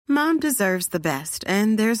Mom deserves the best,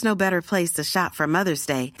 and there's no better place to shop for Mother's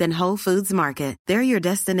Day than Whole Foods Market. They're your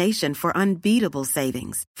destination for unbeatable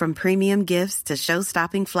savings, from premium gifts to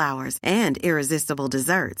show-stopping flowers and irresistible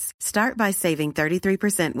desserts. Start by saving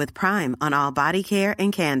 33% with Prime on all body care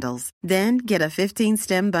and candles. Then get a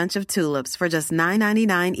 15-stem bunch of tulips for just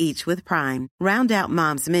 $9.99 each with Prime. Round out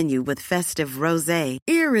Mom's menu with festive rosé,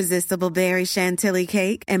 irresistible berry chantilly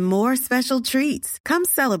cake, and more special treats. Come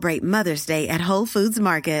celebrate Mother's Day at Whole Foods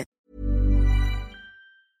Market.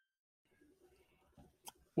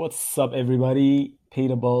 What's up, everybody?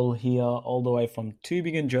 Peter Boll here, all the way from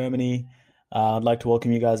Tübingen, Germany. I'd like to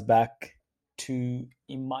welcome you guys back to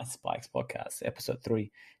In My Spikes podcast, episode 3.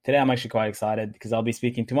 Today, I'm actually quite excited because I'll be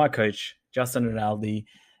speaking to my coach, Justin Rinaldi,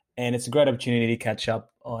 and it's a great opportunity to catch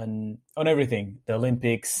up on everything, the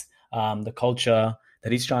Olympics, the culture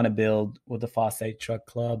that he's trying to build with the Fast 8 Truck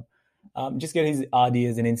Club, just get his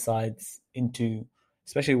ideas and insights into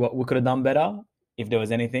especially what we could have done better, if there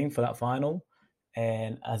was anything for that final,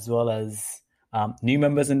 and as well as new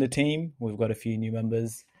members in the team. We've got a few new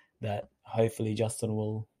members that hopefully Justin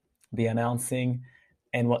will be announcing,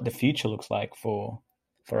 and what the future looks like for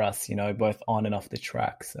us, you know, both on and off the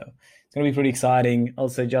track. So it's going to be pretty exciting.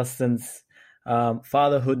 Also, Justin's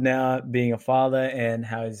fatherhood now, being a father, and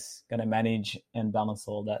how he's going to manage and balance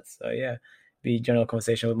all that. So yeah, be a general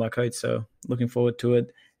conversation with my coach. So looking forward to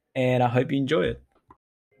it, and I hope you enjoy it.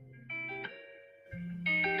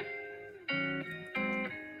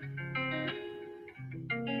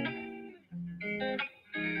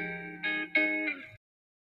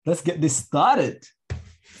 Let's get this started.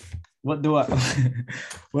 What do I want to know?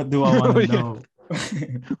 What do you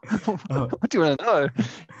want to know?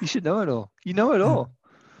 You should know it all. You know it all.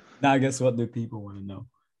 Now, I guess what do people want to know?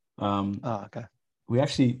 Okay.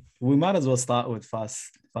 We might as well start with Fast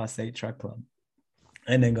 8 Truck Club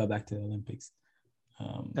and then go back to the Olympics.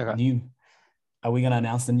 Okay. Are we going to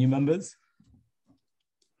announce the new members?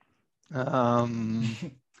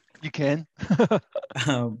 You can.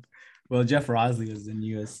 Well, Jeff Risley is the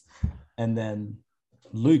newest, and then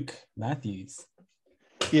Luke Matthews.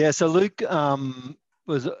 Yeah, so Luke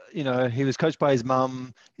was, he was coached by his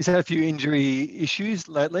mum. He's had a few injury issues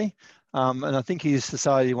lately, and I think he's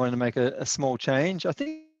decided he wanted to make a small change. I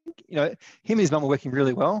think, him and his mum were working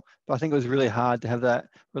really well, but I think it was really hard to have that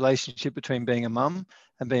relationship between being a mum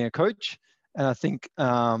and being a coach. And I think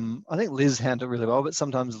Liz handled it really well, but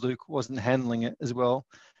sometimes Luke wasn't handling it as well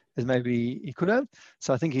as maybe he could have.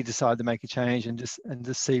 So I think he decided to make a change and just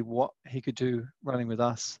see what he could do running with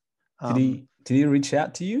us. Did he reach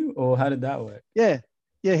out to you, or how did that work? Yeah,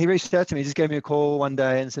 he reached out to me. He just gave me a call one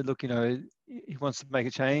day and said, look, he wants to make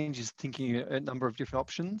a change. He's thinking a number of different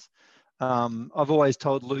options. I've always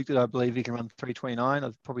told Luke that I believe he can run 329.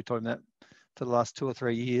 I've probably told him that for the last 2 or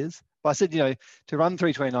 3 years. But I said, to run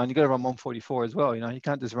 329, you've got to run 144 as well. You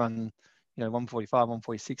can't just run, 145,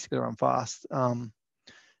 146. You've got to run fast.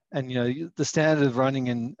 And, the standard of running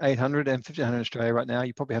in 800 and 1500 Australia right now,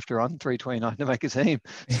 you probably have to run 329 to make a team.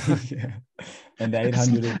 Yeah. And the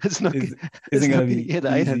 800 isn't going to be easy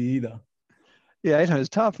either. Yeah, 800 is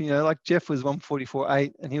tough. Like Jeff was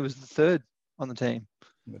 144.8 and he was the third on the team.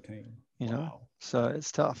 Wow. So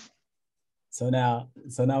it's tough. So now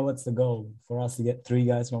what's the goal? For us to get 3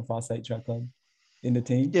 guys from Fast 8 Truck Club in the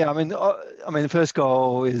team? Yeah, I mean, the first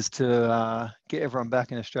goal is to get everyone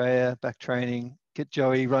back in Australia, back training, get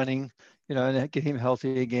Joey running, and get him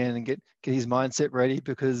healthy again and get his mindset ready,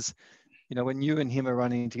 because, when you and him are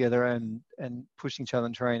running together and pushing each other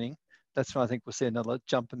in training, that's when I think we'll see another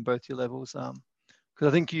jump in both your levels. Because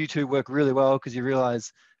I think you two work really well, because you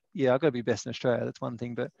realize, yeah, I've got to be best in Australia. That's one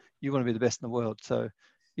thing, but you want to be the best in the world. So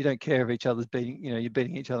you don't care if each other's beating, you're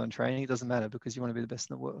beating each other in training. It doesn't matter, because you want to be the best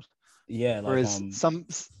in the world. Yeah. Whereas some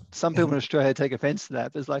people in Australia take offense to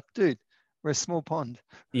that, but it's like, dude, we're a small pond.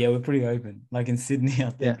 Yeah, we're pretty open. Like in Sydney, I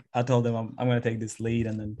think I told them I'm going to take this lead,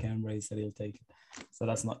 and then Canberra said he'll take it. So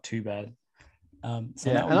that's not too bad. And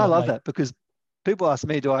I love that, because people ask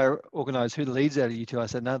me, do I organise who leads out of you two? I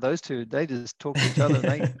said, no, those two, they just talk to each other.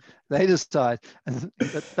 they decide. And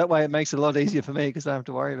that way it makes it a lot easier for me, because I don't have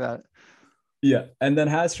to worry about it. Yeah. And then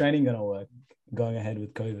how's training going to work going ahead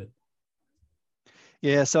with COVID?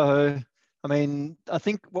 Yeah, so I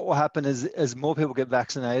think what will happen is, as more people get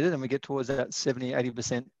vaccinated and we get towards that 70,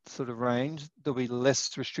 80% sort of range, there'll be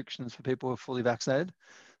less restrictions for people who are fully vaccinated.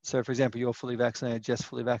 So, for example, you're fully vaccinated, Jess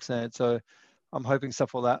fully vaccinated. So I'm hoping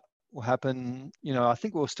stuff like that will happen. I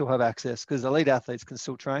think we'll still have access, because elite athletes can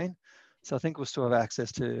still train. So I think we'll still have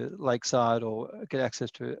access to Lakeside, or get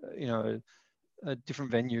access to, a different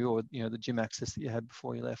venue, or, the gym access that you had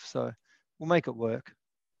before you left. So we'll make it work.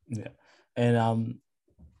 Yeah. And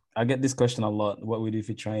I get this question a lot, what we do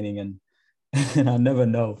for training, and and I never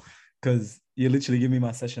know because you literally give me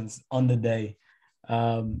my sessions on the day.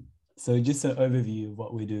 Um, so just an overview of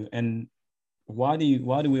what we do and why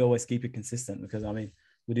do we always keep it consistent? Because I mean,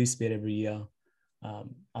 we do speed every year.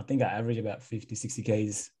 I think I average about 50, 60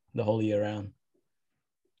 Ks the whole year round.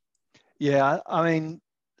 Yeah, I mean,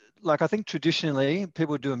 like I think traditionally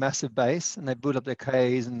people do a massive base and they build up their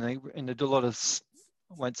Ks and they do a lot of,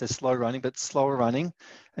 I won't say slow running, but slower running.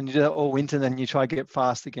 And you do that all winter, and then you try to get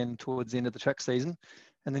fast again towards the end of the track season.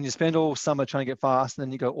 And then you spend all summer trying to get fast, and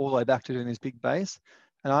then you go all the way back to doing this big base.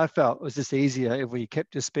 And I felt it was just easier if we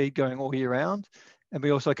kept your speed going all year round. And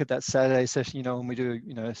we also kept that Saturday session, when we do,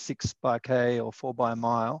 6 by K or 4 by a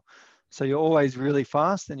mile. So you're always really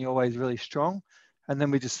fast and you're always really strong. And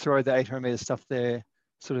then we just throw the 800-meter stuff there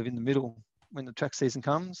sort of in the middle when the track season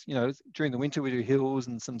comes. During the winter, we do hills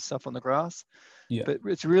and some stuff on the grass. Yeah. But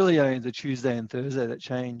it's really only the Tuesday and Thursday that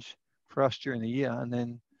change for us during the year. And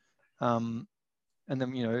then,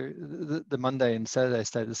 the Monday and Saturday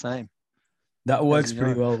stay the same. That works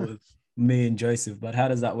pretty well with me and Joseph, but how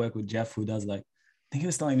does that work with Jeff, who does I think he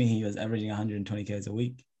was telling me he was averaging 120 Ks a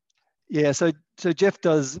week. Yeah, so Jeff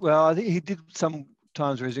does, well, I think he did some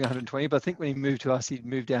times where he was doing 120, but I think when he moved to us, he'd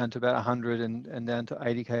moved down to about 100 and down to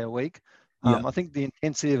 80 K a week. Yeah. I think the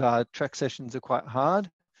intensity of our track sessions are quite hard.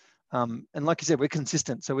 And like you said, we're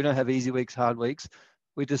consistent. So we don't have easy weeks, hard weeks.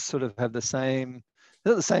 We just sort of have the same,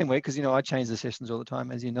 not the same week, because, I change the sessions all the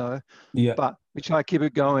time, as you know. Yeah. But we try to keep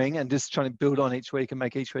it going and just trying to build on each week and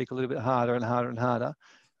make each week a little bit harder and harder and harder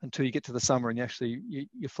until you get to the summer and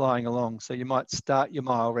you're flying along. So you might start your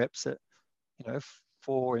mile reps at,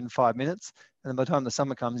 4 in 5 minutes. And then by the time the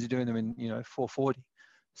summer comes, you're doing them in, 4:40.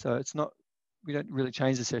 So it's not, we don't really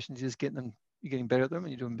change the sessions. You're just you're getting better at them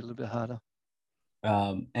and you're doing them a little bit harder.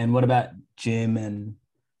 And what about gym and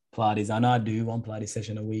Pilates? I know I do 1 Pilates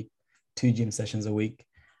session a week, 2 gym sessions a week.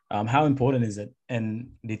 How important is it? And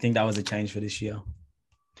do you think that was a change for this year?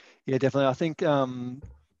 Yeah, definitely. I think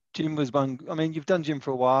gym was one. I mean, you've done gym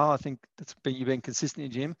for a while. I think you've been consistent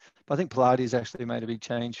in gym, but I think Pilates actually made a big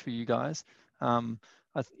change for you guys.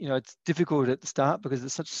 It's difficult at the start because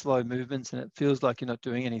it's such slow movements and it feels like you're not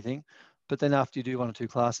doing anything. But then after you do 1 or 2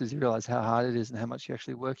 classes, you realize how hard it is and how much you're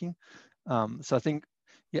actually working. So I think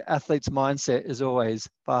your athlete's mindset is always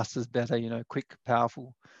fast is better, quick,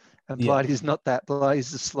 powerful. And Pilates is not that.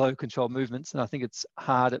 Pilates is slow, controlled movements. And I think it's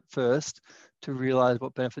hard at first to realize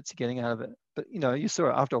what benefits you're getting out of it. But, you saw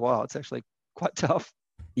it after a while. It's actually quite tough.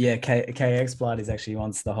 Yeah, KX Pilates actually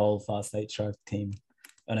wants the whole Fast 8 Stroke team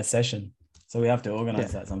on a session. So we have to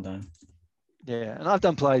organize that sometime. Yeah, and I've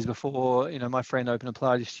done Pilates before. My friend opened a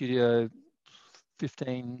Pilates studio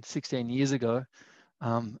 15, 16 years ago.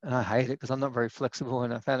 And I hate it because I'm not very flexible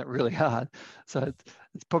and I found it really hard. So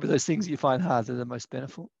it's probably those things you find hard that are the most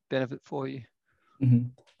benefit for you. Mm-hmm.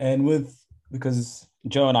 And because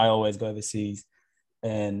Joe and I always go overseas,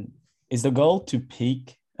 and is the goal to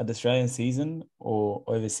peak at the Australian season or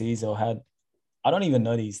overseas, or I don't even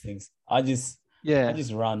know these things. I just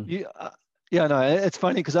run. Yeah, no, it's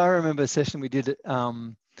funny because I remember a session we did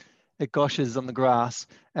at Gosh's on the grass,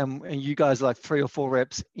 and you guys like 3 or 4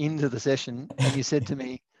 reps into the session, and you said to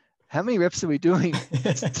me, how many reps are we doing?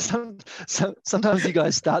 Sometimes you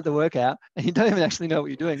guys start the workout and you don't even actually know what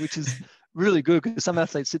you're doing, which is really good because some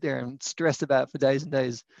athletes sit there and stress about it for days and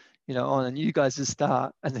days, and you guys just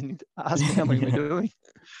start and then ask me how many we're doing.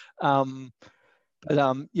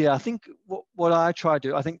 I think what I try to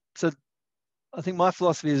do, I think my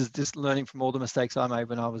philosophy is just learning from all the mistakes I made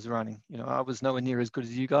when I was running. I was nowhere near as good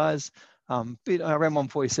as you guys. But I ran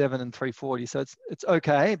 147 and 340, so it's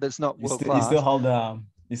okay, but it's not world class.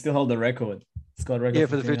 You still hold the record. Scott record. Yeah,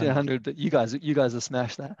 for the 1500, but you guys have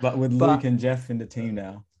smashed that. But with Luke and Jeff in the team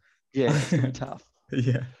now. Yeah, it's gonna be tough.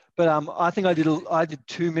 Yeah. But I think I did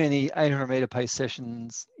too many 800-meter pace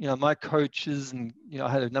sessions. My coaches and I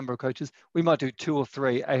had a number of coaches. We might do 2 or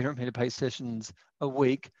 3 800-meter pace sessions a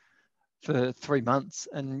week for 3 months,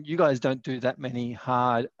 and you guys don't do that many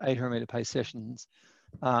hard 800-meter pace sessions.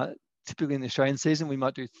 Typically in the Australian season, we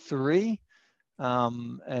might do 3,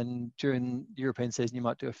 and during the European season, you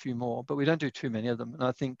might do a few more, but we don't do too many of them. And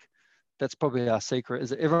I think that's probably our secret, is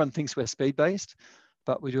that everyone thinks we're speed-based,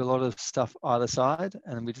 but we do a lot of stuff either side,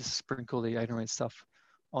 and then we just sprinkle the 800-meter stuff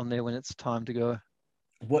on there when it's time to go.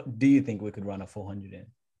 What do you think we could run a 400 in?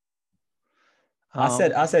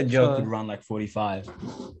 I said Joe could run like 45.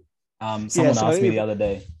 Someone asked me the other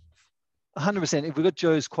day. 100%. If we got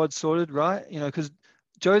Joe's quad sorted, right? Because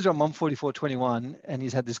Joe's on 144.21 and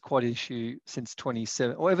he's had this quad issue since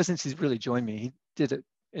 27, or ever since he's really joined me. He did it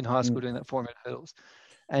in high school doing that 400 hurdles.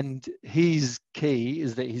 And his key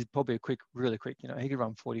is that he's probably really quick. He could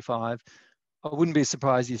run 45. I wouldn't be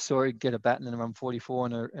surprised you saw him get a baton and run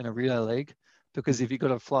 44 in a relay leg, because if he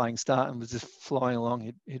got a flying start and was just flying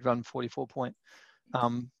along, he'd run 44 point.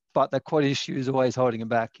 But that quad issue is always holding him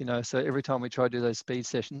back, So every time we try to do those speed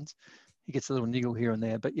sessions, he gets a little niggle here and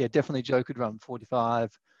there. But yeah, definitely Joe could run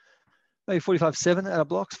 45, maybe 45.7 out of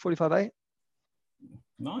blocks, 45.8.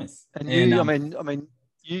 Nice. And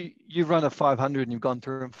you run a 500 and you've gone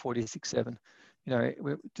through in 46.7.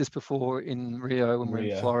 Just before in Rio when we're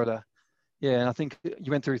in Florida. Yeah, and I think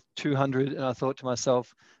you went through 200, and I thought to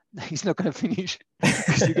myself, he's not going to finish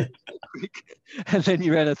because you get so quick. And then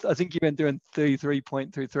you ran, I think you went through in 33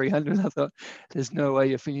 point through 300. And I thought, there's no way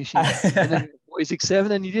you're finishing. And then 46.7,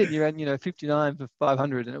 and you did. You ran, 59 for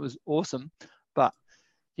 500, and it was awesome. But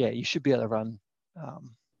yeah, you should be able to run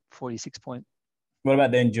 46 point. What about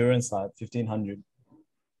the endurance side, 1500?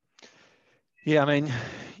 Yeah,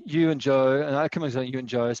 you and Joe, and I come on you and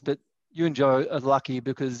Joe, but you and Joe are lucky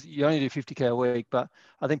because you only do 50K a week, but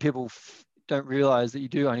I think people don't realize that you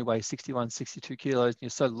do only weigh 61, 62 kilos, and you're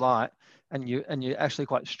so light, and you're actually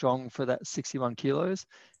quite strong for that 61 kilos.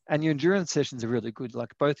 And your endurance sessions are really good.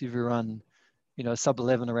 Like both of you run, sub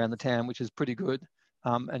 11 around the town, which is pretty good.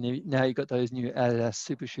 And now you've got those new Adidas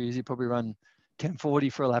super shoes. You probably run 1040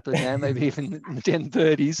 for a lap of the town, maybe even in the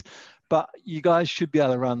 1030s. But you guys should be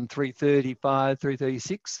able to run 335,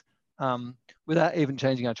 336. Without even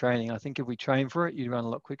changing our training. I think if we train for it, you'd run a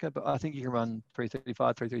lot quicker, but I think you can run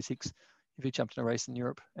 335, 336 if you jumped in a race in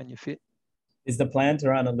Europe and you're fit. Is the plan to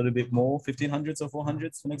run a little bit more 1500s or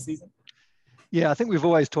 400s for next season? Yeah, I think we've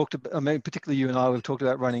always talked about, particularly you and I, we've talked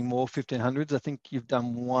about running more 1500s. I think you've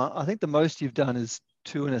done one. I think the most you've done is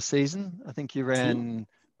 2 in a season. I think you ran...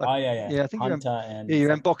 Yeah, I think Hunter you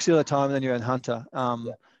ran Box Hill at a time, and then you ran Hunter.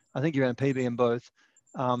 I think you ran PB in both.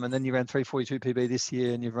 And then you ran 342 PB this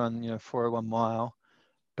year, and you've run, 401 mile.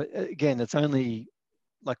 But again, it's only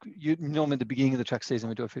like you normally at the beginning of the track season,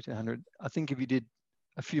 we do a 1500. I think if you did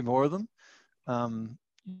a few more of them,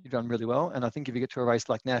 you've done really well. And I think if you get to a race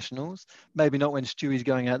like Nationals, maybe not when Stewie's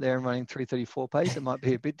going out there and running 334 pace, it might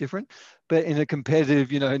be a bit different. But in a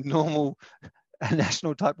competitive, normal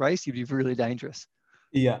national type race, you'd be really dangerous.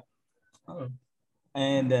 Yeah. Oh.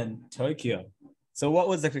 And then Tokyo. So what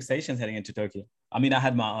was the expectations heading into Tokyo? I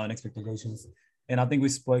had my own expectations, and I think we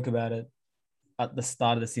spoke about it at the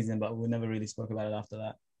start of the season, but we never really spoke about it after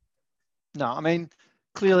that. No,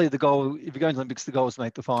 clearly the goal, if you're going to Olympics, the goal is to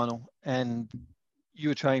make the final, and you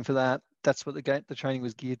were training for that. That's what the training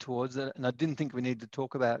was geared towards, and I didn't think we needed to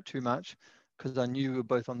talk about it too much because I knew we were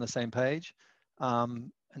both on the same page,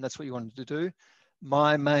 and that's what you wanted to do.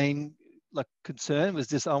 My main concern was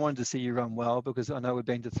just I wanted to see you run well, because I know we've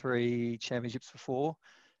been to 3 championships before,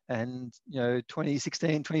 and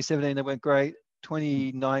 2016, 2017 they went great.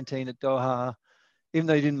 2019 at Doha, even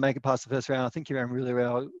though you didn't make it past the first round, I think you ran really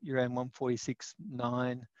well. You ran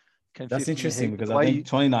 146.9. That's interesting because I think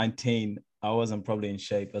 2019 I wasn't probably in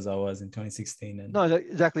shape as I was in 2016. No,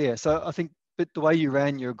 exactly, yeah. So I think, but the way you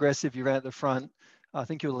ran, you're aggressive. You ran at the front. I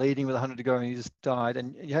think you were leading with 100 to go, and you just died,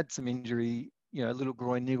 and you had some injury, little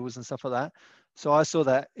groin niggles and stuff like that. So I saw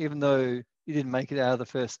that even though you didn't make it out of the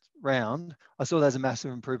first round, I saw that as a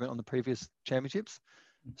massive improvement on the previous championships.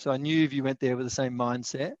 So I knew if you went there with the same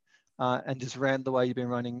mindset and just ran the way you've been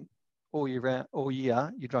running all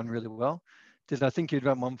year, you'd run really well. Did I think you'd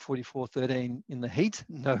run 144.13 in the heat?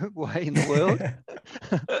 No way in the world.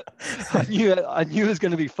 I knew it was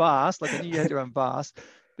going to be fast. I knew you had to run fast.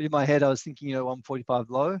 But in my head, I was thinking, 145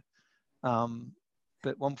 low.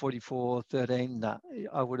 But 144.13, nah,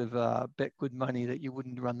 I would have bet good money that you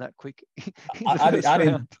wouldn't run that quick. I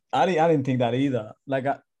didn't think that either.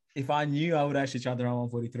 If I knew, I would actually try to run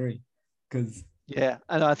 143. Because yeah,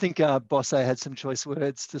 and I think Bosse had some choice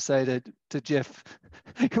words to say to Jeff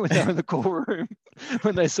when they were in the call room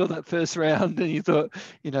when they saw that first round, and he thought,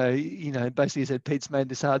 basically he said, Pete's made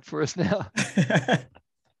this hard for us now.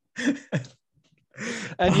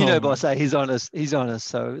 And Bosse, he's honest,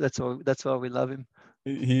 so that's why we love him.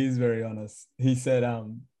 He is very honest. He said,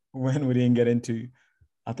 when we didn't get into,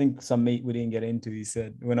 I think some meet we didn't get into, he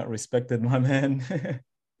said, we're not respected, my man.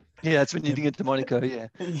 Yeah, that's when you didn't get to Monaco, yeah.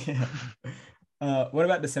 Yeah. What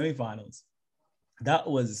about the semifinals? That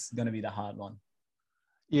was going to be the hard one.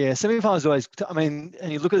 Yeah, semifinals always,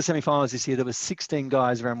 and you look at the semifinals this year, there were 16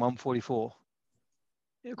 guys around 144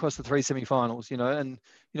 across the 3 semifinals, and,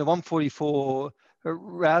 144,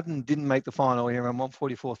 Rowden didn't make the final here around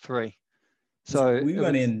 144.3. So we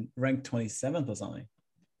went in ranked 27th or something.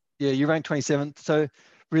 Yeah, you ranked 27th. So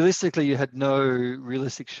realistically, you had no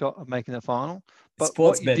realistic shot of making the final. But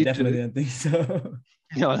Sportsbet definitely didn't think so.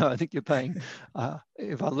 You know, I think you're paying,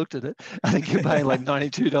 if I looked at it, I think you're paying like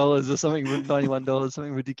 $92 or something, $91,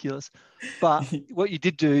 something ridiculous. But what you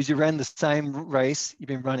did do is you ran the same race you've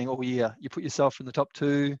been running all year. You put yourself in the top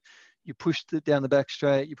two, you pushed it down the back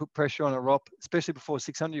straight, you put pressure on a Rop, especially before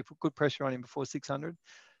 600, you put good pressure on him before 600.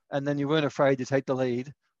 And then you weren't afraid to take the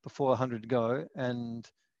lead before 100 to go. And,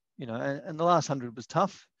 you know, and the last 100 was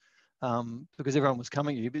tough because everyone was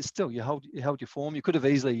coming at you, but still you held your form. You could have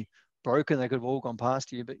easily broken, they could have all gone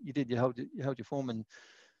past you, but you did. You held your form, and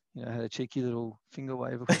you know, had a cheeky little finger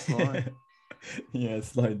wave across the line. Yeah,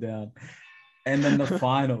 slow down. And then the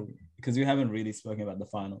final, because we haven't really spoken about the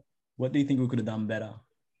final. What do you think we could have done better?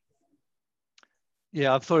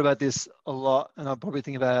 Yeah, I've thought about this a lot, and I probably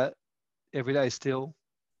think about it every day still.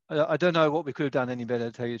 I don't know what we could have done any better,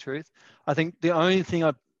 to tell you the truth. I think the only thing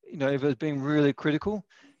if it was being really critical,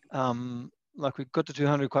 like we got to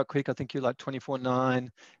 200 quite quick. I think you're like 24.9,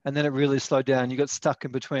 and then it really slowed down. You got stuck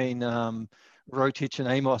in between Rotich and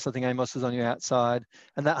Amos. I think Amos was on your outside,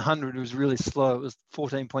 and that 100 was really slow. It was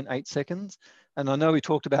 14.8 seconds, and I know we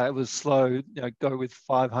talked about it was slow. You know, go with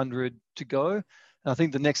 500 to go. And I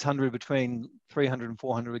think the next 100 between 300 and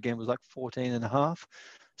 400 again was like 14 and a half.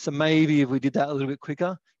 So maybe if we did that a little bit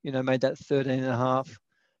quicker, you know, made that 13 and a half,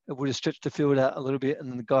 it would have stretched the field out a little bit,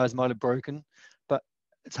 and the guys might have broken. But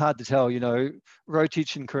it's hard to tell, you know.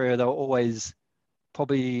 Rotich and Korea, they were always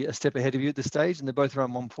probably a step ahead of you at this stage, and they're both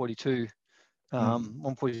around 142,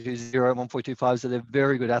 142.0, 142.5, so they're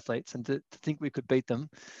very good athletes. And to think we could beat them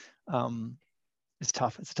is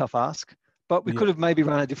tough. It's a tough ask. But we could have maybe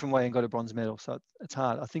run a different way and got a bronze medal, so it's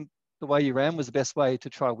hard. I think the way you ran was the best way to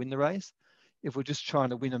try to win the race. If we're just trying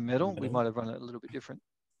to win a medal, we might have run it a little bit different.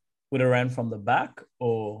 Would have ran from the back,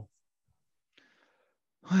 or?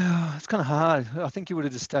 Well, it's kind of hard. I think you would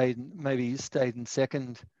have just stayed in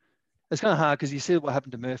second. It's kind of hard because you see what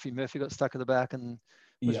happened to Murphy. Murphy got stuck at the back and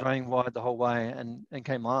was running wide the whole way and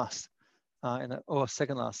came last, or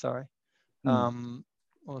second last, sorry.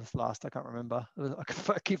 Or the last, I can't remember.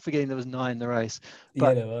 I keep forgetting there was 9 in the race.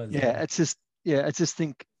 But there was. It's just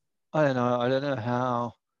think, I don't know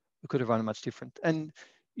how we could have run it much different. And,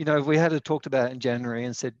 you know, if we had talked about it in January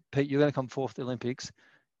and said, Pete, you're going to come fourth at the Olympics,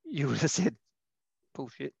 you would have said,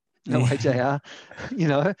 bullshit, no way, JR, you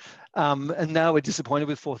know. And now we're disappointed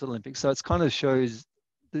with fourth Olympics. So it's kind of shows,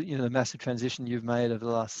 the massive transition you've made over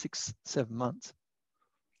the last 6-7 months.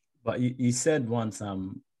 But you said once,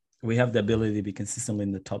 we have the ability to be consistently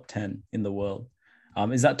in the top 10 in the world.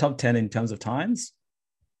 Is that top 10 in terms of times?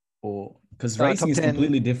 Or because racing is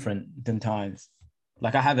completely different than times.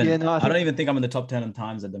 Like I don't even think I'm in the top 10 on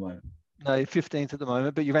times at the moment. No, you're 15th at the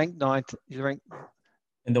moment, but you ranked 9th. You ranked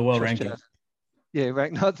in the world ranking. Yeah,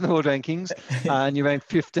 ranked 9th in the world rankings, and you ranked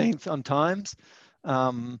 15th on times.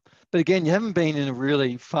 But again, you haven't been in a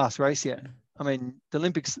really fast race yet. I mean, the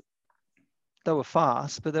Olympics, they were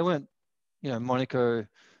fast, but they weren't, Monaco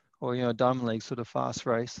or, Diamond League sort of fast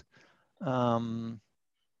race.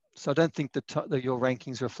 So I don't think that your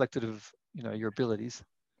rankings are reflective of, your abilities.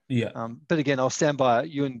 Yeah. But again, I'll stand by it.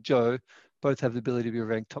 You and Joe both have the ability to be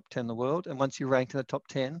ranked top 10 in the world. And once you're ranked in the top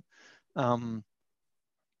 10, you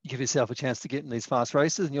give yourself a chance to get in these fast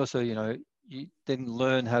races. And you also, you then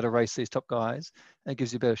learn how to race these top guys, and it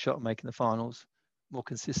gives you a better shot at making the finals more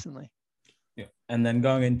consistently. Yeah. And then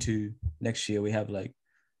going into next year, we have like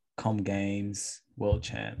Com Games, World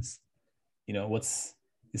Champs.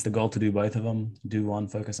 Is the goal to do both of them? Do one,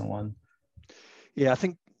 focus on one? Yeah, I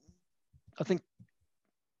think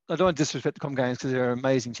I don't want to disrespect the Com Games because they're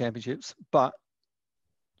amazing championships, but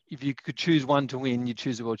if you could choose one to win, you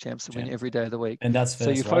choose the World Champs to win every day of the week. And that's first,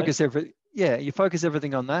 so you focus you focus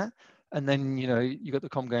everything on that, and then you got the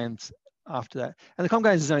Com Games after that. And the Com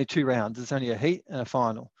Games is only 2 rounds. It's only a heat and a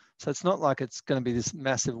final, so it's not like it's going to be this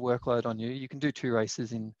massive workload on you. You can do 2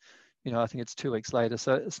 races in, I think it's 2 weeks later.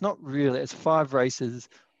 So it's not really. It's 5 races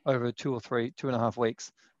over 2 or 3, 2.5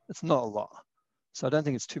 weeks. It's not a lot. So I don't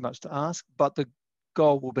think it's too much to ask. But the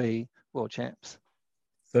goal will be World Champs.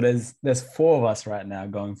 So there's 4 of us right now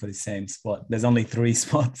going for the same spot. There's only 3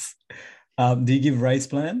 spots. Do you give race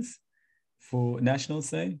plans for nationals,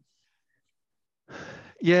 say?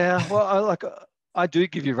 Yeah, well, I do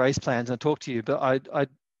give you race plans and I talk to you, but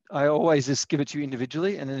I always just give it to you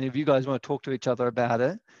individually. And then if you guys want to talk to each other about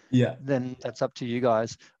it, then that's up to you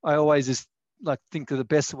guys. I always just think of the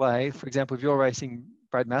best way. For example, if you're racing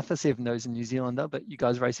Brad Mathis, even though he's a New Zealander, but you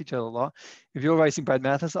guys race each other a lot. If you're racing Brad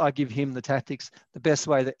Mathis, I give him the tactics, the best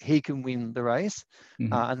way that he can win the race.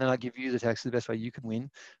 Mm-hmm. And then I give you the tactics, the best way you can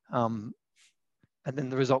win. And then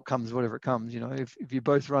the result comes, whatever it comes. If you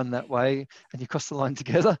both run that way and you cross the line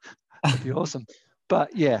together, that'd be awesome.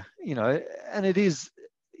 But yeah, and it is,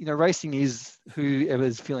 racing is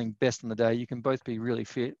whoever's feeling best on the day. You can both be really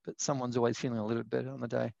fit, but someone's always feeling a little bit better on the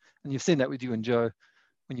day. And you've seen that with you and Joe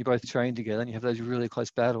when you both train together and you have those really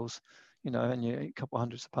close battles, and you're a couple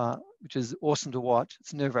hundreds apart, which is awesome to watch.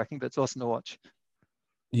 It's nerve-wracking, but it's awesome to watch.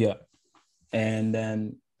 Yeah. And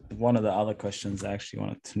then one of the other questions I actually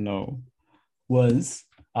wanted to know was,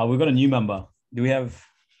 we've got a new member. Do we have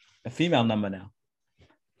a female number now?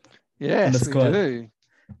 Yes, we do.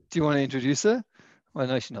 Do you want to introduce her? Well,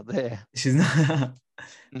 no, she's not there. She's not.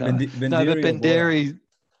 No, but Benderi,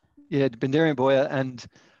 Benderi Boyer, and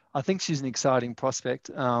I think she's an exciting prospect.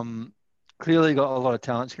 Clearly got a lot of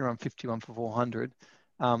talent. She can run 51 for 400,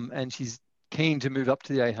 and she's keen to move up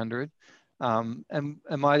to the 800. And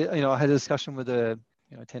I had a discussion with her,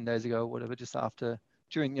 10 days ago, or whatever, just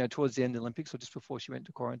towards the end of the Olympics or just before she went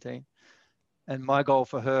to quarantine. And my goal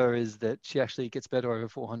for her is that she actually gets better over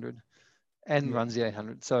 400 and runs the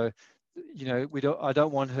 800. So, I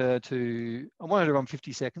want her to run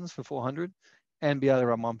 50 seconds for 400 and be able to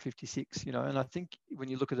run 156, and I think when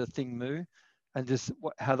you look at a Thing Mu and just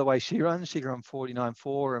how the way she runs, she can run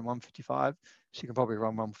 49.4 and 155. She can probably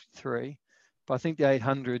run 153. But I think the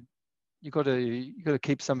 800, you got to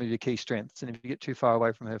keep some of your key strengths. And if you get too far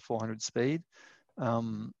away from her 400 speed,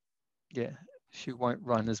 she won't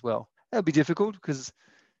run as well. That'll be difficult because,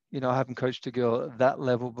 I haven't coached a girl at that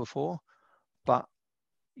level before, but,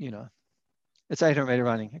 it's 800 meter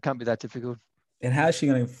running. It can't be that difficult. And how is she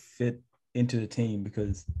going to fit into the team?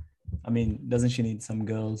 Because, doesn't she need some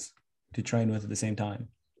girls to train with at the same time?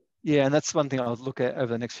 Yeah, and that's one thing I'll look at over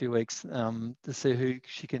the next few weeks to see who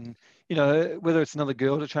she can, whether it's another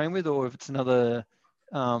girl to train with or if it's another,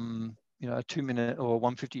 a 2-minute or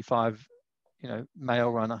 155,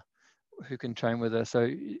 male runner who can train with her. So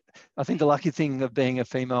I think the lucky thing of being a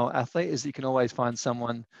female athlete is you can always find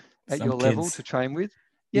someone at your level to train with.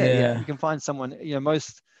 Yeah. You can find someone,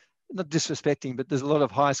 most, not disrespecting, but there's a lot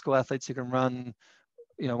of high school athletes who can run,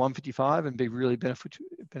 155 and be really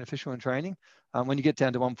beneficial in training. When you get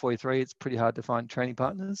down to 143, it's pretty hard to find training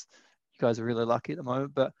partners. You guys are really lucky at the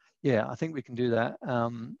moment, but yeah, I think we can do that.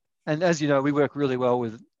 And as you know, we work really well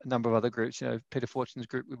with a number of other groups. Peter Fortune's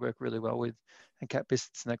group, we work really well with, and Kat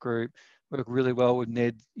Bissett's in that group. We work really well with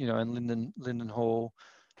Ned, and Lyndon Hall.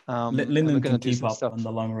 Lyndon can keep up on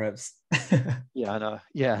the long reps. Yeah, I know.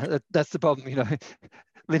 Yeah, that's the problem.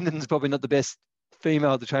 Lyndon's probably not the best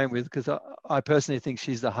female to train with because I personally think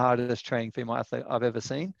she's the hardest training female athlete I've ever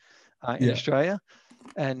seen in Australia.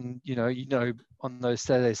 And on those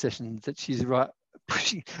Saturday sessions that she's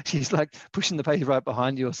she's like pushing the pace right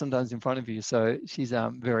behind you or sometimes in front of you. So she's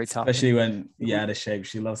very tough. Especially when you're out of shape,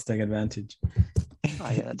 she loves to take advantage. Oh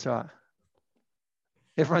yeah, that's right.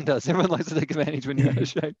 Everyone does. Everyone likes to take advantage when you're out of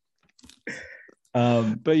shape.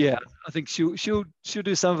 But yeah, I think she'll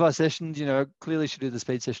do some of our sessions. Clearly she'll do the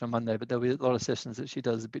speed session on Monday, but there'll be a lot of sessions that she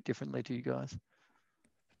does a bit differently to you guys.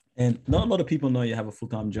 And not a lot of people know you have a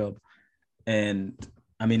full-time job, and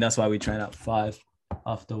that's why we train at 5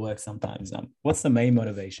 after work sometimes. What's the main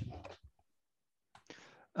motivation?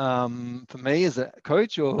 For me as a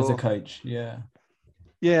coach or as a coach, yeah.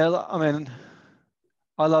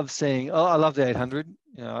 I love the 800.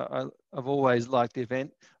 I've always liked the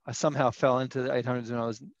event. I somehow fell into the 800s when I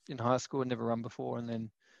was in high school and never run before, and then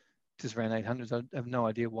just ran 800s. I have no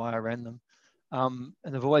idea why I ran them. And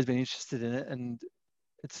I've always been interested in it, and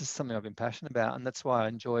it's just something I've been passionate about, and that's why I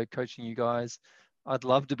enjoy coaching you guys. I'd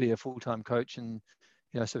love to be a full-time coach and,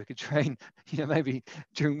 so we could train, maybe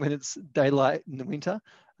when it's daylight in the winter.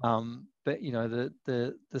 But,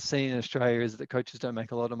 the scene in Australia is that coaches don't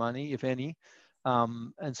make a lot of money, if any.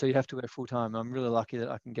 And so you have to work full time. I'm really lucky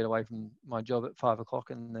that I can get away from my job at 5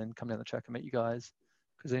 o'clock and then come down the track and meet you guys.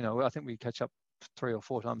 Because, I think we catch up 3 or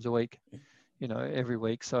 4 times a week, every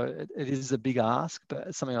week. So it is a big ask, but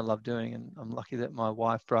it's something I love doing. And I'm lucky that my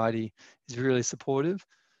wife, Bridie, is really supportive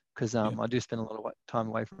because I do spend a lot of time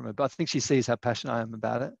away from her. But I think she sees how passionate I am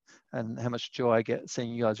about it and how much joy I get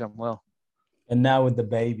seeing you guys run well. And now with the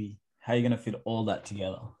baby, how are you going to fit all that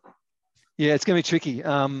together? Yeah, it's going to be tricky.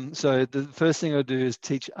 So the first thing I'll do is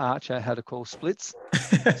teach Archer how to call splits.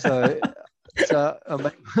 So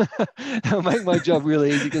I'll make my job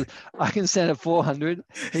really easy because I can stand at 400.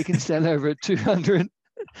 He can stand over at 200.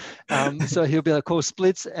 So he'll be able to call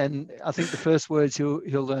splits, and I think the first words he'll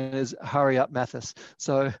learn is "hurry up, Mathis."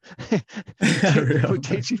 So we'll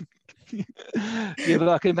teach him. Yeah, but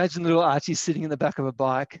I can imagine little Archie sitting in the back of a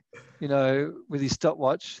bike, with his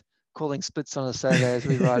stopwatch, calling splits on a Saturday as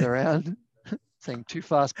we ride around, saying "Too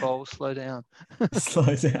fast, bowl, slow down."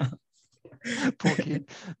 Slow down. Poor kid.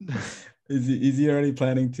 Is he already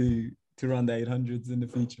planning to to run the 800s in the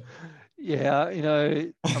future. Yeah,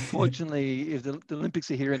 unfortunately, if the Olympics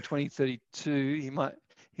are here in 2032,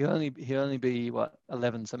 he'll only be what,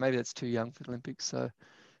 11, so maybe that's too young for the Olympics. So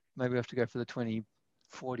maybe we have to go for the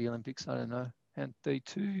 2040 Olympics. I don't know, and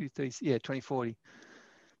 32, 30, yeah, 2040.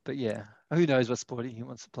 But yeah, who knows what sport he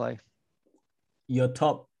wants to play. Your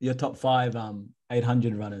top five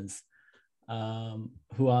 800 runners.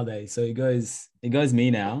 Who are they? So it goes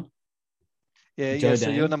me now. Yeah, Joe yeah. So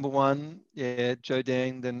you're Dang. number one. Yeah, Joe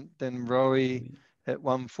Dang. Then Rory at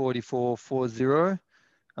 144.40.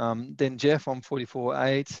 Then Jeff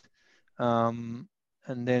 144.8. And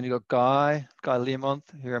then you got Guy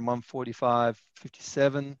Learmonth here at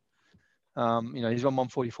 145.57. He's run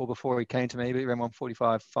 144 before he came to me, but he ran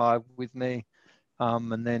 145.5 with me.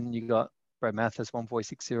 And then you got Brad Mathis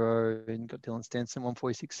 146.0, and you got Dylan Stenson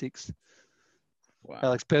 146.6. Wow.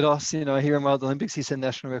 Alex Bedos, he ran World Olympics. He set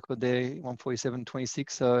national record there,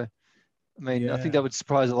 147.26. So, I think that would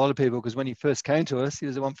surprise a lot of people because when he first came to us, he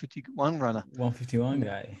was a 151 runner. 151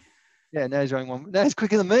 guy. Yeah, now he's running one. Now he's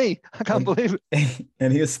quicker than me. I can't believe it.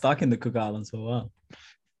 And he was stuck in the Cook Islands for a while.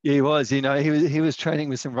 Yeah, he was. He was training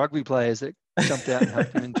with some rugby players that jumped out and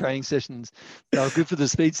helped him in training sessions. They were good for the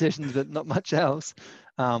speed sessions, but not much else.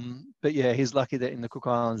 But yeah, he's lucky that in the Cook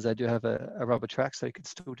Islands they do have a rubber track, so he could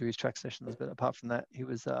still do his track sessions. But apart from that, he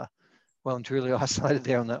was well and truly isolated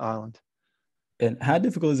there on that island. And how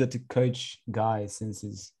difficult is it to coach guys since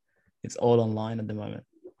it's all online at the moment?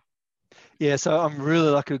 Yeah, so I'm really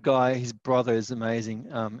lucky with Guy. His brother is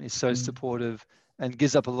amazing. He's so supportive and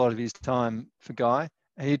gives up a lot of his time for Guy.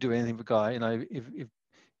 And he'd do anything for Guy.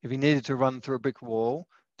 If he needed to run through a brick wall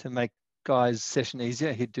to make Guy's session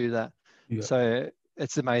easier, he'd do that. Yeah. So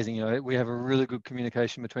it's amazing. We have a really good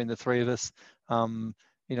communication between the three of us. And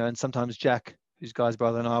sometimes Jack, who's Guy's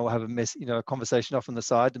brother, and I will have a conversation off on the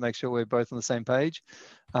side to make sure we're both on the same page.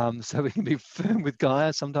 So we can be firm with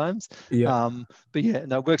Guy sometimes. Yeah. But yeah,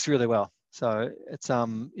 no, it works really well. So it's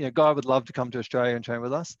Guy would love to come to Australia and train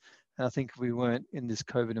with us. And I think if we weren't in this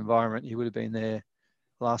COVID environment, he would have been there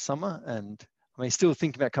last summer. And he's still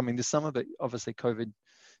thinking about coming this summer, but obviously COVID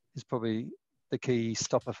is probably the key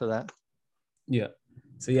stopper for that. Yeah.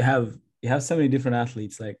 So you have so many different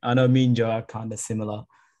athletes. Like I know me and Joe are kind of similar.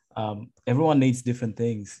 Everyone needs different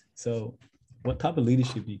things. So what type of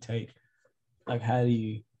leadership do you take? Like how do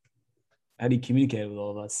you communicate with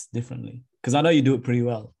all of us differently? Because I know you do it pretty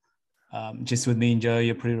well. Just with me and Joe,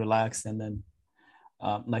 you're pretty relaxed, and then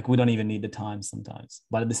we don't even need the time sometimes.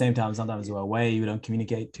 But at the same time, sometimes we're away, we don't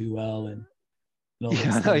communicate too well, and all those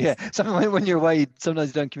things. Yeah. Sometimes when you're away, sometimes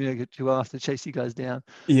you don't communicate too well. I have to chase you guys down.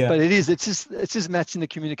 Yeah. But it's just matching the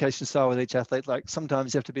communication style with each athlete. Like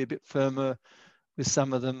sometimes you have to be a bit firmer with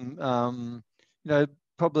some of them.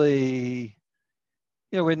 Probably.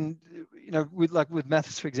 With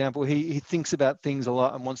Mathis, for example, he thinks about things a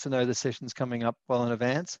lot and wants to know the sessions coming up well in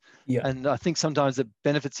advance. Yeah. And I think sometimes it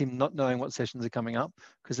benefits him not knowing what sessions are coming up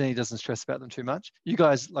because then he doesn't stress about them too much. You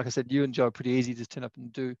guys, like I said, you and Joe are pretty easy to turn up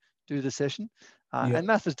and do the session. And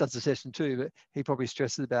Mathis does the session too, but he probably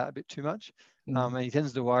stresses about it a bit too much. And he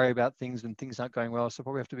tends to worry about things when things aren't going well. So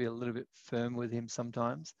probably have to be a little bit firm with him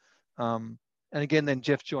sometimes. And again, then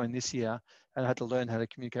Jeff joined this year and I had to learn how to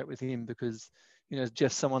communicate with him because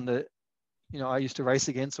Jeff's someone that, I used to race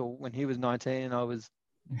against, or when he was 19 and I was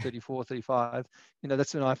 34, 35,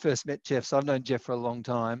 that's when I first met Jeff. So I've known Jeff for a long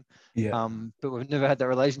time, but we've never had that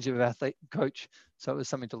relationship of athlete and coach. So it was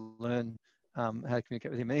something to learn how to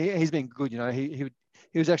communicate with him. And he's been good. He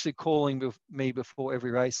was actually calling me before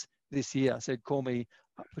every race this year. So he'd call me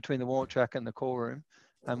between the warm-up track and the call room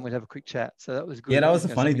and we'd have a quick chat. So that was good. Yeah, that was the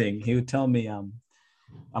funny thing. He would tell me, I'm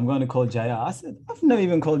going to call JR. I said, I've never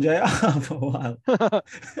even called JR for a while.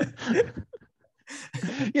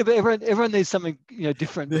 Yeah, but everyone needs something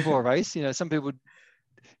different before a race. Some people,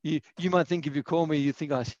 you might think if you call me, you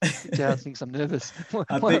think, JR thinks I'm nervous.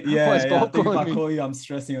 I think if I call you, I'm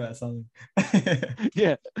stressing about something.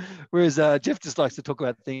 Yeah. Whereas Jeff just likes to talk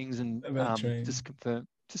about things and just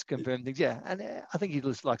confirm things. Yeah, and I think he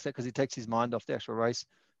just likes that because he takes his mind off the actual race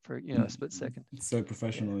for a split second. It's so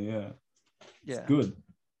professional. Yeah. Yeah. It's good.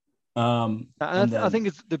 I think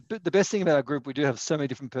it's the best thing about our group. We do have so many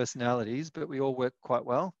different personalities, but we all work quite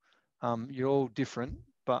well. You're all different,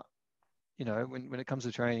 but when it comes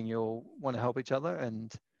to training, you all want to help each other,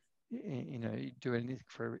 and you do anything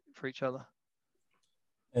for each other.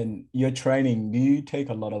 And your training, do you take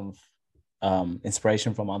a lot of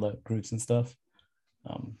inspiration from other groups and stuff?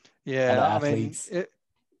 Athletes?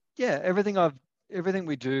 Everything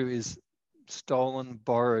we do is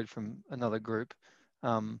borrowed from another group.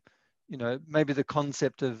 Maybe the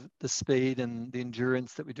concept of the speed and the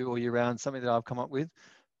endurance that we do all year round, something that I've come up with,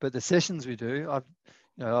 But the sessions we do, I've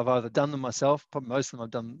either done them myself, probably most of them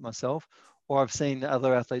I've done myself, or I've seen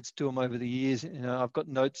other athletes do them over the years. I've got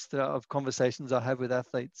notes of conversations I have with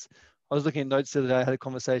athletes. I was looking at notes the other day. I had a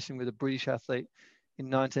conversation with a British athlete in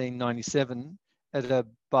 1997 at a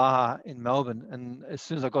bar in Melbourne. And as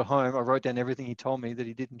soon as I got home, I wrote down everything he told me that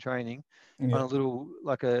he did in training on a little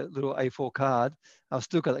A4 card. I've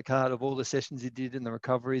still got that card of all the sessions he did and the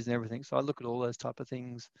recoveries and everything. So I look at all those type of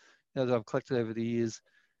things that I've collected over the years,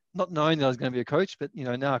 not knowing that I was going to be a coach, but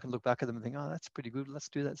now I can look back at them and think, oh, that's pretty good. Let's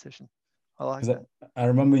do that session. I like that. I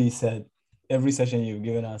remember you said every session you've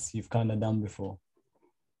given us, you've kind of done before.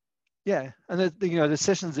 Yeah, and the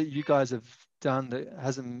sessions that you guys have done that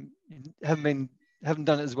haven't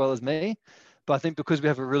done it as well as me, but I think because we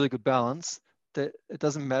have a really good balance, that it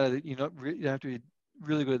doesn't matter that you don't have to be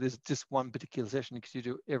really good. There's just one particular session because you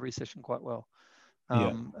do every session quite well,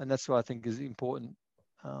 and that's what I think is important.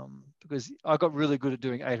 Because I got really good at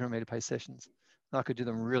doing 800-meter pace sessions, and I could do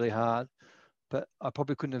them really hard, but I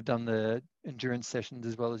probably couldn't have done the endurance sessions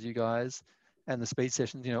as well as you guys, and the speed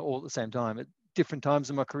sessions, all at the same time. At different times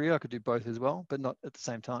in my career, I could do both as well, but not at the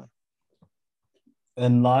same time.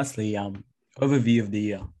 And lastly, overview of the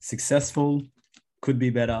year. Successful, could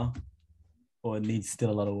be better, or it needs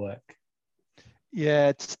still a lot of work? Yeah,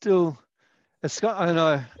 it's I don't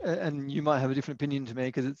know, and you might have a different opinion to me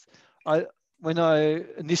because when I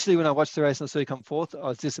watched the race and I saw you come fourth, I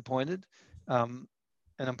was disappointed, and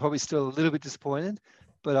I'm probably still a little bit disappointed.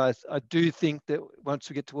 But I do think that once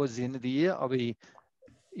we get towards the end of the year, I'll be,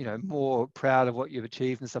 more proud of what you've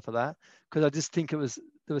achieved and stuff like that. Because I just think there was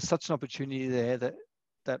such an opportunity there that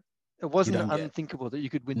it wasn't unthinkable that you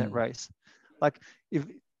could win that race. Like,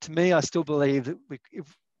 to me, I still believe that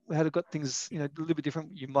if we had got things, a little bit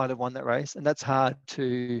different, you might have won that race, and that's hard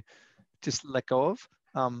to just let go of.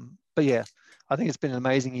 But yeah, I think it's been an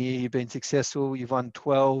amazing year. You've been successful. You've won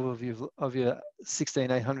 12 of your 16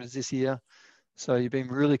 800s this year. So you've been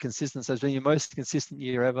really consistent. So it's been your most consistent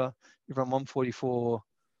year ever. You've run 144,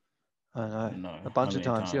 I don't know, a bunch of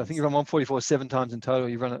times. Yeah, I think you've run 144 7 times in total.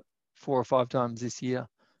 You've run it 4 or 5 times this year.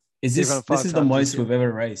 This is the most we've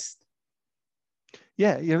ever raced?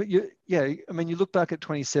 Yeah, yeah. I mean, you look back at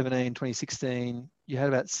 2017, 2016, you had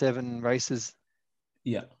about 7 races.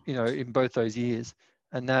 Yeah. In both those years,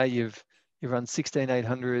 and now you've run 16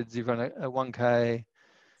 800s, you've run a 1K,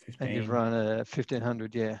 15. and you've run a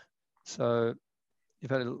 1500. Yeah. So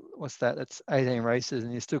you've had what's that? That's 18 races,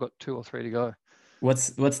 and you've still got 2 or 3 to go. What's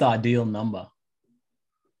the ideal number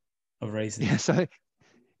of races? Yeah. So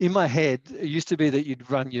in my head, it used to be that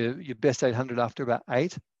you'd run your best 800 after about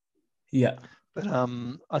 8. Yeah. But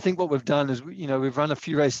I think what we've done is, we've run a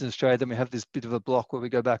few races in Australia, then we have this bit of a block where we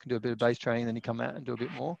go back and do a bit of base training, then you come out and do a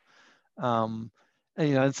bit more. And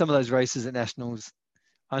and some of those races at nationals,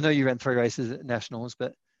 I know you ran 3 races at nationals,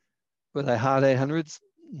 but were they hard 800s?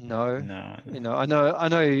 No. I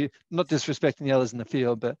know, not disrespecting the others in the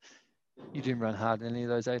field, but you didn't run hard in any of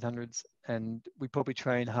those 800s, and we probably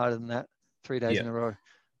trained harder than that 3 days in a row.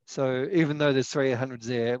 So even though there's 3 800s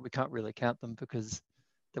there, we can't really count them because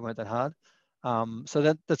they weren't that hard.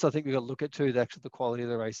 So that's, I think we've got to look at too, the quality of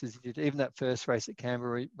the races you did. Even that first race at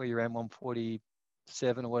Canberra where you ran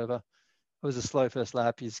 147 or whatever, it was a slow first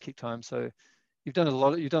lap, you just kicked home. So you've done a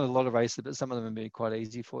lot of races, but some of them have been quite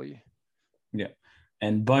easy for you. Yeah.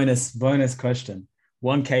 And bonus question,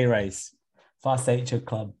 1K race, Fast 8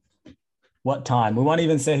 Club. What time? We won't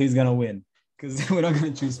even say who's going to win because we're not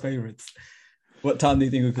going to choose favorites. What time do you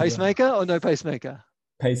think we could Pacemaker or no pacemaker?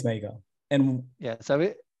 Pacemaker. And yeah,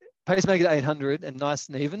 so pacemaker at 800 and nice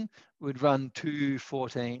and even would run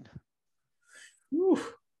 2:14. We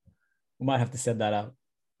might have to set that up.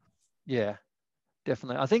 Yeah,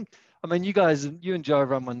 definitely. I mean, you and Joe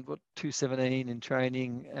run 2:17 in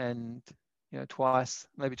training and, twice,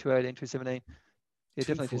 maybe 2:18, 2:17. Yeah,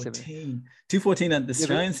 definitely 2:17. 2:14 at the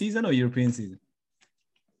Australian season or European season?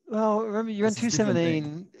 Well, remember you ran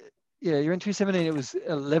 2:17. Yeah, you ran 2:17. It was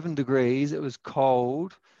 11 degrees. It was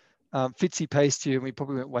cold. Fitzy paced you, and we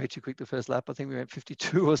probably went way too quick the first lap. I think we went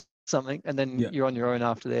 52 or something, and then you're on your own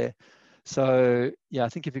after there. So yeah, I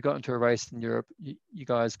think if you got into a race in Europe, you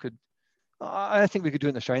guys could. I think we could do it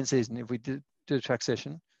in the Australian season if we did a track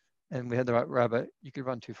session, and we had the right rubber. You could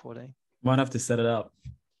run 2:14. Might have to set it up.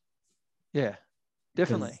 Yeah,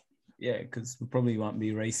 definitely. Because we probably won't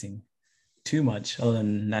be racing too much other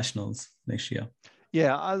than nationals next year.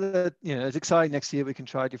 Yeah, it's exciting next year. We can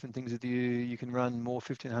try different things with you. You can run more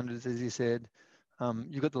 1500s, as you said.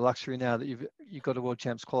 You've got the luxury now that you've got a world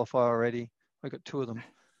champs qualifier already. We've got 2 of them.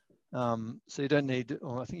 So you don't need,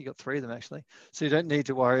 or I think you got 3 of them actually. So you don't need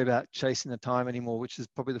to worry about chasing the time anymore, which is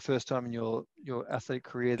probably the first time in your athletic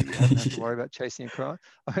career that you haven't had to worry about chasing a crowd.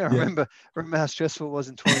 I mean, I Yeah. remember how stressful it was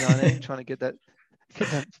in 2019 trying to get that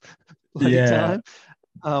bloody Yeah. time.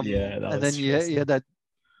 Yeah, that And was then you stressful. had that,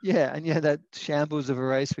 yeah, and you had that shambles of a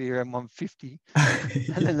race where you're around 150,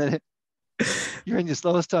 and then you're in your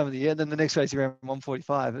slowest time of the year, and then the next race you're around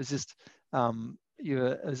 145. It was just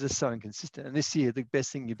it was just so inconsistent. And this year, the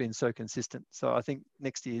best thing, you've been so consistent. So I think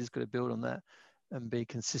next year you've got to build on that and be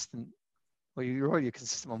consistent. Well, you're already a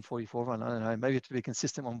consistent 144 run. I don't know. Maybe you have to be a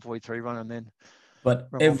consistent 143 run and then But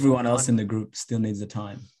run everyone else 149. in the group still needs the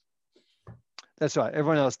time. That's right.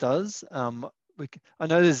 Everyone else does. I know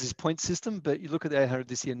there's this point system, but you look at the 800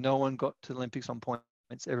 this year, no one got to the Olympics on points.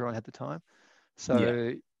 Everyone had the time. So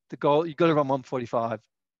Yeah, the goal, you've got to run 145,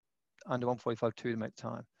 under 145.2 to make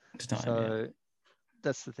time. the time. Yeah. So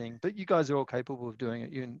that's the thing. But you guys are all capable of doing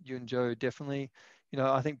it. You and Joe definitely.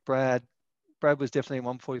 I think Brad was definitely in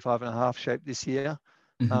 145.5 shape this year.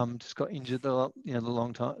 Mhm. Just got injured the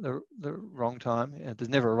wrong time. Yeah, there's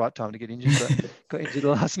never a right time to get injured, but got injured the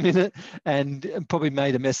last minute and probably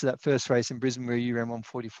made a mess of that first race in Brisbane where you ran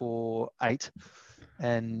 144.8,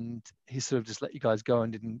 and he sort of just let you guys go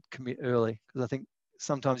and didn't commit early, because I think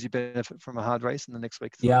sometimes you benefit from a hard race and the next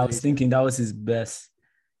week it's a Yeah, little I bit was easier. thinking that was his best,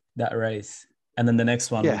 that race. And then the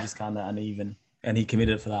next one, we Yeah. just kind of uneven. And he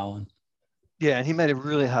committed for that one. Yeah, and he made a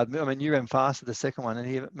really hard move. I mean, you ran faster the second one, and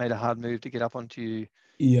he made a hard move to get up onto you,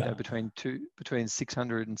 Yeah. between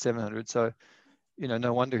 600 and 700. So,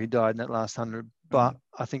 no wonder he died in that last 100. But Mm.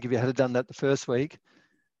 I think if he had done that the first week,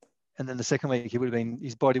 and then the second week,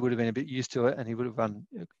 his body would have been a bit used to it, and he would have run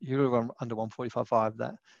under 145.5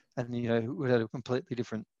 that, and would have had a completely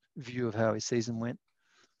different view of how his season went.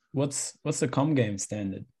 What's the com game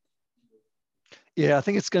standard? Yeah, I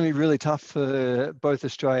think it's going to be really tough for both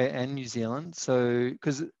Australia and New Zealand. So,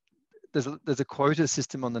 because there's a quota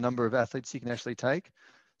system on the number of athletes you can actually take.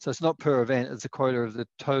 So it's not per event, it's a quota of the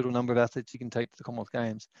total number of athletes you can take to the Commonwealth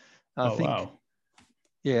Games. I Oh, think, wow.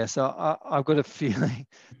 yeah, so I've got a feeling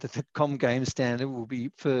that the Com Games standard will be,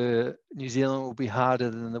 for New Zealand, will be harder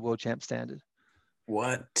than the World Champ standard.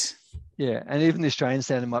 What? Yeah, and even the Australian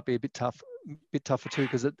standard might be a bit tougher too,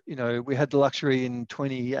 because we had the luxury in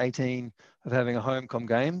 2018 of having a home Com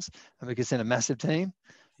Games, and we could send a massive team.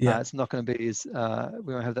 Yeah. It's not going to be as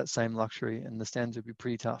we won't have that same luxury, and the standards will be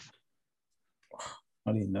pretty tough.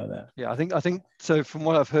 I didn't know that. Yeah, I think so. From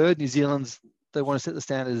what I've heard, New Zealand's, they want to set the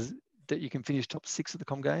standards that you can finish top 6 at the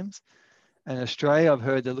Com Games, and Australia, I've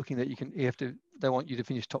heard they're looking that they want you to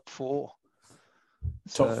finish top 4.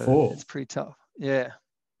 Top So 4. it's pretty tough. Yeah,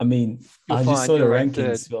 I mean, you're I fine. just saw the You're ranked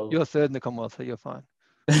third. rankings. Well, You're third in the Commonwealth, so you're fine.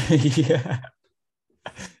 yeah.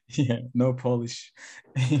 Yeah, no Polish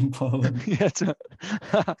in Poland. Yeah,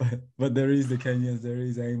 but there is the Kenyans, there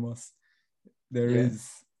is Amos, there is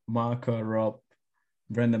Marco, Rob,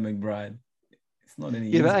 Brendan McBride. It's not any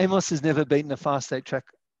Yeah, but easier. Amos has never beaten a fast state track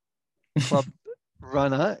club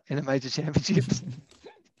runner in a major championships.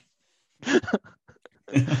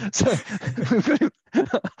 So we've got him.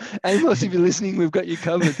 Amos, if you're listening, we've got you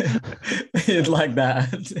covered. It's like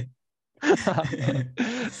that.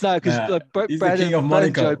 No, because He's Brad the king of and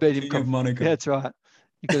Joe Monaco. beat him. King of Monaco. Yeah, that's right.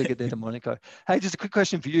 You got to get there to Monaco. Hey, just a quick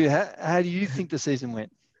question for you. How do you think the season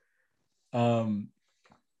went? Well,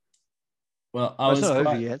 It's not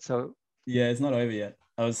over yet, so yeah, it's not over yet.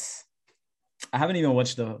 I haven't even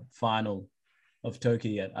watched the final of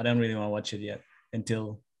Tokyo yet. I don't really want to watch it yet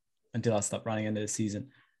until I stop running into the season.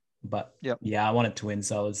 But yeah, I wanted to win,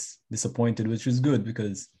 so I was disappointed, which was good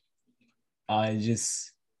because I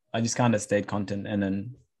just kind of stayed content and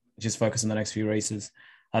then just focused on the next few races.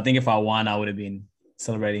 I think if I won, I would have been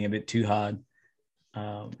celebrating a bit too hard.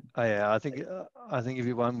 I think if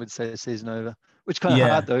you won, we'd say the season over, which kind of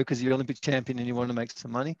hard though, because you're Olympic champion and you want to make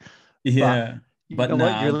some money. Yeah, but you know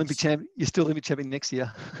what? You're Olympic champion. You're still Olympic champion next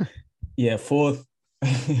year. Yeah, fourth.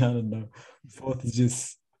 I don't know. Fourth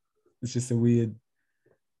is just a weird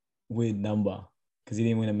number because you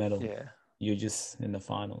didn't win a medal. Yeah, you're just in the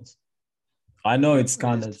finals. I know it's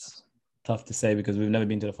kind of tough to say because we've never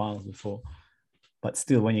been to the finals before, but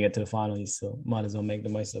still, when you get to the final, you still might as well make the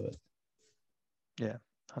most of it. Yeah,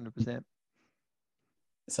 100%.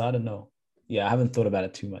 So I don't know. Yeah, I haven't thought about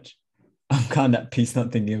it too much. I'm kind of at peace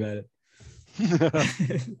not thinking about it.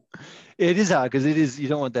 It is hard because you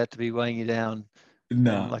don't want that to be weighing you down.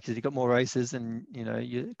 No. Like you've got more races and,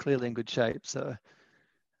 you're clearly in good shape. So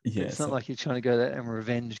yeah, it's not like you're trying to go there and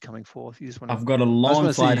revenge coming forth. You just want to. I've got a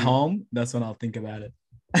long flight home. That's when I'll think about it.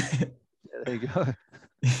 Yeah, there you go.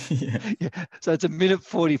 Yeah. Yeah. So it's a minute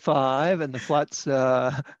 45 and the flight's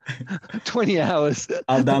 20 hours.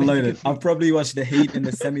 I've I mean, downloaded. I've probably watched the Heat and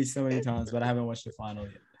the semi so many times, but I haven't watched the final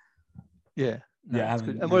yet. yeah. No, Yeah, I it's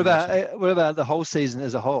good. haven't And really watched it. what about the whole season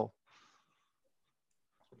as a whole?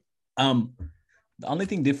 Um, the only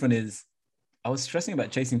thing different is I was stressing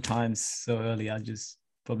about chasing times so early. I just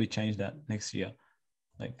probably change that next year.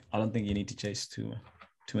 Like, I don't think you need to chase too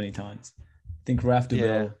many times. I think Raf Yeah.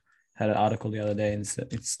 Deville had an article the other day, and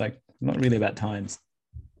it's like not really about times.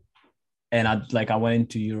 And I went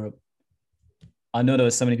into Europe. I know there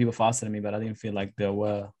were so many people faster than me, but I didn't feel like they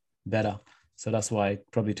were better. So that's why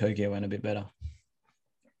probably Tokyo went a bit better.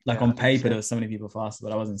 Like Yeah, on paper, 100%. there were so many people faster,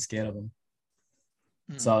 but I wasn't scared of them.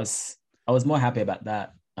 So Mm. I was more happy about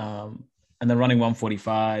that. And then running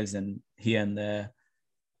 145s and here and there,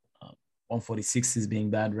 146s being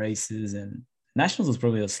bad races, and nationals was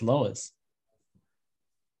probably the slowest.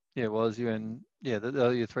 Yeah, it was.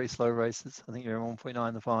 Your three slow races. I think you're in 1.9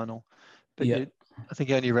 in the final. But Yeah. I think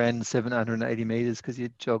you only ran 780 meters because you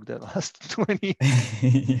jogged that last 20.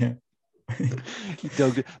 Yeah. You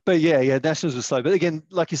jogged it. But yeah, nationals was slow. But again,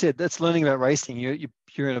 like you said, that's learning about racing.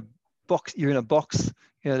 You're in a box. You're in a box.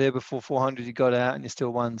 There before 400, you got out and you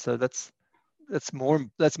still won. So that's more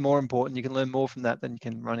important. You can learn more from that than you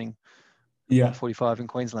can running Yeah. 145 in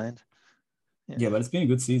Queensland. Yeah, but it's been a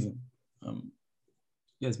good season.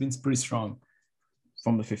 Yeah, it's been pretty strong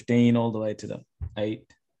from the 15 all the way to the 8.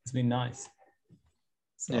 It's been nice.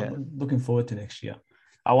 So Yeah. I'm looking forward to next year.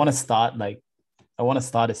 I want to start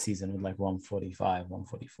a season with like 145,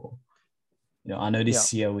 144. I know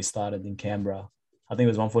this year we started in Canberra. I think it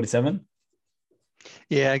was 147.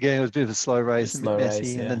 Yeah, again, it was a bit of a slow race, a bit messy.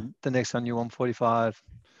 Race, yeah. And then the next one, you 145,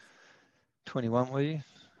 21, were you?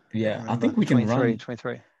 Yeah, I think we can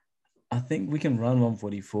 23. I think we can run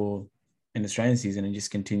 144 in Australian season and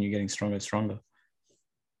just continue getting stronger and stronger.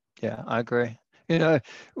 Yeah, I agree.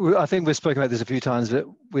 I think we've spoken about this a few times,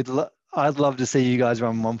 but I'd love to see you guys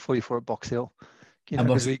run 144 at Box Hill.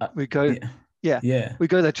 Because we go, we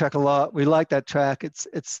go that track a lot. We like that track.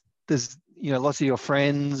 There's lots of your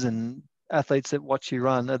friends and athletes that watch you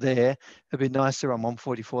run are there. It'd be nice to run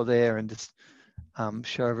 144 there and just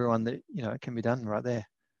show everyone that it can be done right there.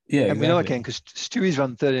 Yeah, and exactly. we know it can because Stewie's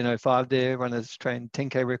run 13:05 there, run a Australian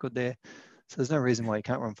 10K record there. So there's no reason why you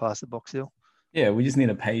can't run fast at Box Hill. Yeah, we just need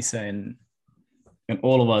a pacer and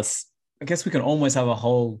all of us. I guess we can almost have a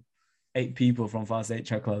whole 8 people from Fast 8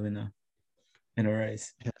 Track Club in a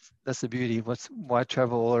race. Yeah, that's the beauty. Why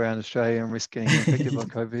travel all around Australia and risk getting infected by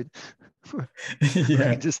COVID? Yeah,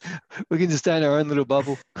 we can just stay in our own little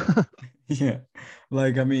bubble. Yeah,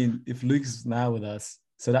 like I mean, if Luke's now with us,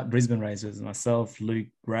 so that Brisbane race was myself, Luke,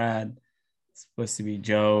 Brad, supposed to be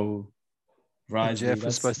Joe, Risley. Jeff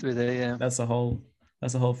was supposed to be there. Yeah, that's a whole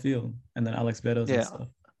field, and then Alex Beddoes and stuff.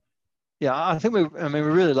 Yeah, I think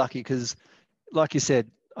we're really lucky because, like you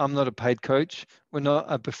said, I'm not a paid coach. We're not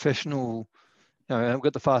a professional. We've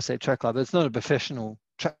got the Fast 8 Track Club. It's not a professional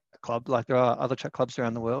track club like there are other track clubs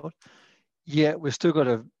around the world. Yet we've still got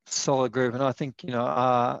a solid group, and I think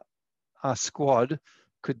our squad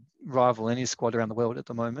could rival any squad around the world at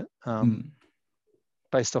the moment.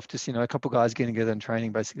 Based off just a couple of guys getting together and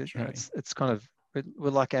training. Basically, it's kind of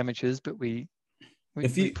we're like amateurs, but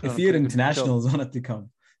if you had internationals wanted to come,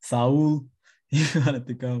 Saul, you wanted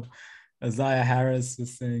to come. Isaiah Harris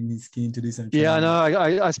was saying he's keen to do some training. Yeah, I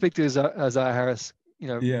know. I speak to Isaiah Harris.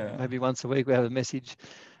 Maybe once a week we have a message.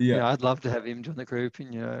 Yeah, I'd love to have him join the group,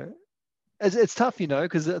 and it's tough,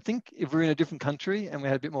 because I think if we're in a different country and we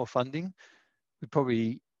had a bit more funding, we could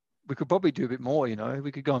probably do a bit more.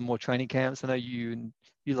 We could go on more training camps. I know you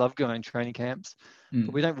love going training camps,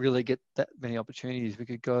 but we don't really get that many opportunities. We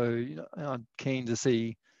could go. I'm keen to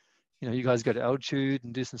see, you guys go to altitude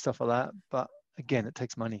and do some stuff like that. But again, it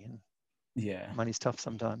takes money, and money's tough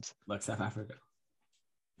sometimes. Like South Africa.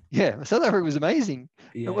 Yeah, South Africa was amazing.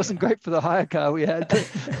 It wasn't great for the hire car we had.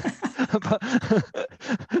 But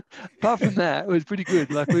apart from that, it was pretty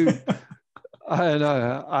good. Like I don't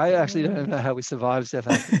know. I actually don't know how we survived South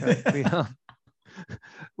Africa.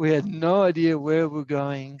 We had no idea where we were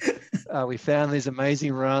going. We found these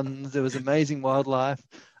amazing runs. There was amazing wildlife.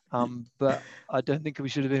 But I don't think we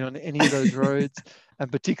should have been on any of those roads.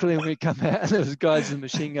 And particularly when we come out and there was guys with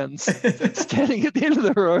machine guns standing at the end of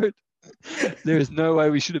the road. There is no way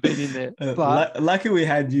we should have been in there. But lucky we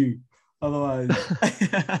had you. Otherwise.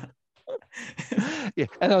 Yeah,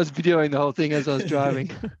 and I was videoing the whole thing as I was driving.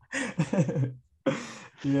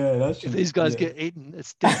 Yeah, that's true. If these guys get eaten,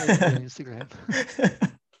 it's definitely on Instagram.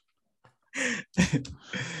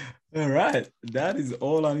 All right. That is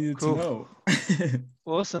all I needed to know.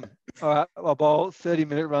 Awesome. All right. I'll bowl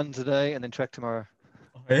 30-minute run today and then track tomorrow.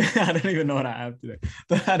 I don't even know what I have today.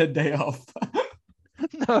 But I had a day off.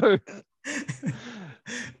 No.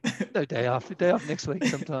 No, day off. Day off next week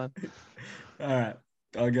sometime. All right.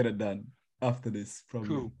 I'll get it done after this, probably.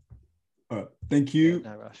 Cool. All right. Thank you.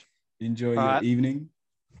 Yeah, no rush. Enjoy your evening.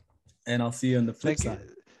 And I'll see you on the flip side.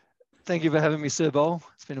 Thank you for having me, Sir Bowl.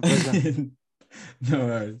 It's been a pleasure. No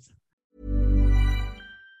worries.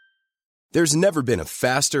 There's never been a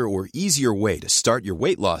faster or easier way to start your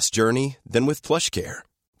weight loss journey than with PlushCare.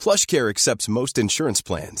 PlushCare accepts most insurance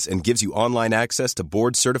plans and gives you online access to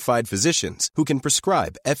board-certified physicians who can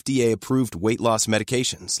prescribe FDA-approved weight loss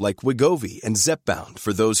medications like Wegovy and Zepbound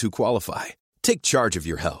for those who qualify. Take charge of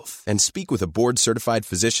your health and speak with a board-certified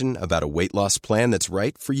physician about a weight loss plan that's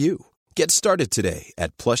right for you. Get started today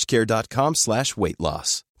at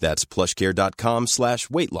plushcare.com/weight-loss. That's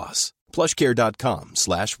plushcare.com/weight-loss.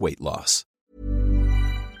 plushcare.com/weight-loss.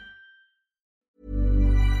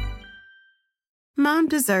 Mom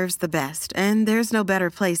deserves the best, and there's no better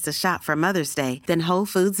place to shop for Mother's Day than Whole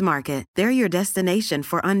Foods Market. They're your destination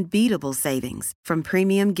for unbeatable savings, from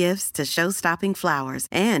premium gifts to show-stopping flowers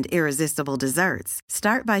and irresistible desserts.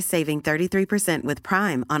 Start by saving 33% with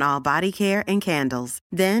Prime on all body care and candles.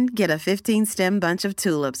 Then get a 15-stem bunch of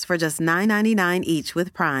tulips for just $9.99 each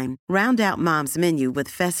with Prime. Round out Mom's menu with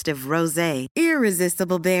festive rosé,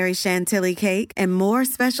 irresistible berry chantilly cake, and more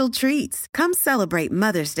special treats. Come celebrate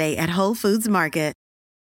Mother's Day at Whole Foods Market